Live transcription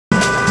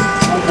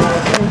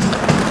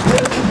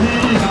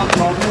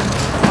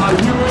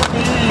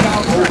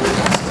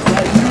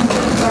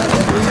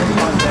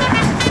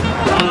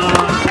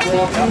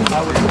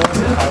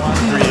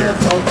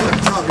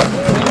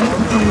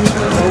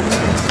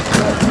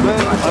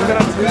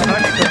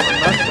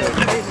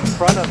in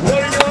front of me.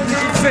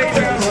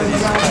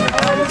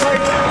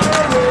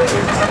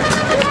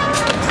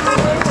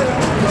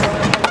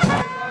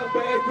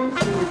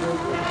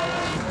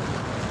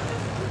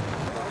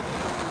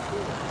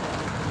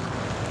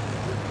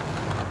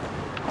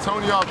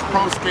 Tony Hawk's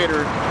Pro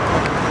Skater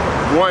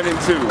 1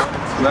 and 2.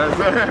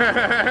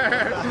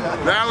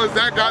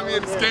 That got me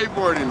into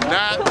skateboarding.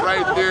 That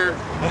right there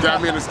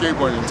got me into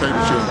skateboarding, to tell you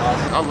the truth.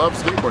 I love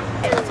skateboarding.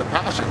 It's a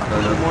passion.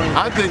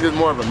 I think it's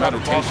more of a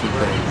meditation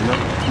thing, you know?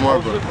 It's more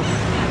of a,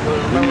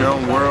 in your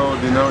own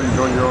world, you know, you're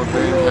doing your own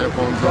thing,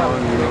 headphones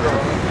on, you know.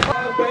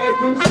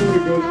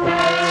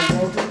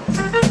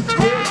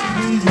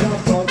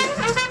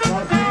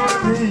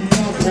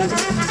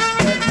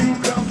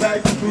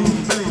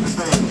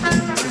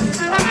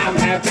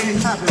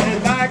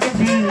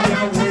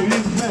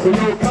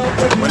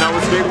 When I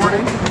was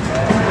skateboarding,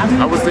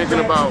 I was thinking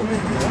about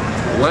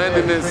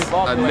landing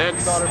a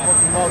next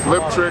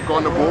flip trick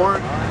on the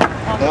board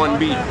on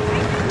beat.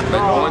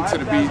 Like onto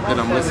the beat that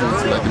I'm listening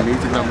to, like the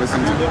music that I'm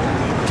listening to.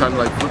 I'm trying to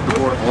like flip the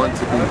board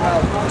onto beat.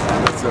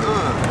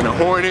 And a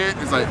horn hit,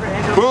 it's like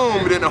boom,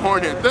 and then the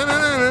horn hit,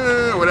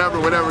 whatever,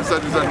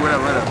 such and such,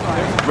 whatever.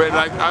 But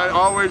like I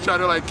always try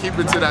to like keep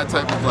it to that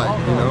type of like,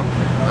 you know,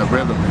 like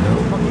rhythm, you know.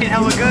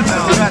 Hella good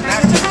though. We got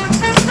next.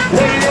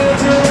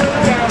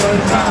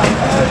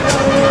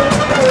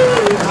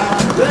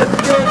 Let's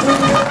go to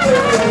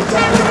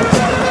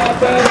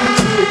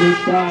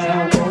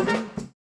the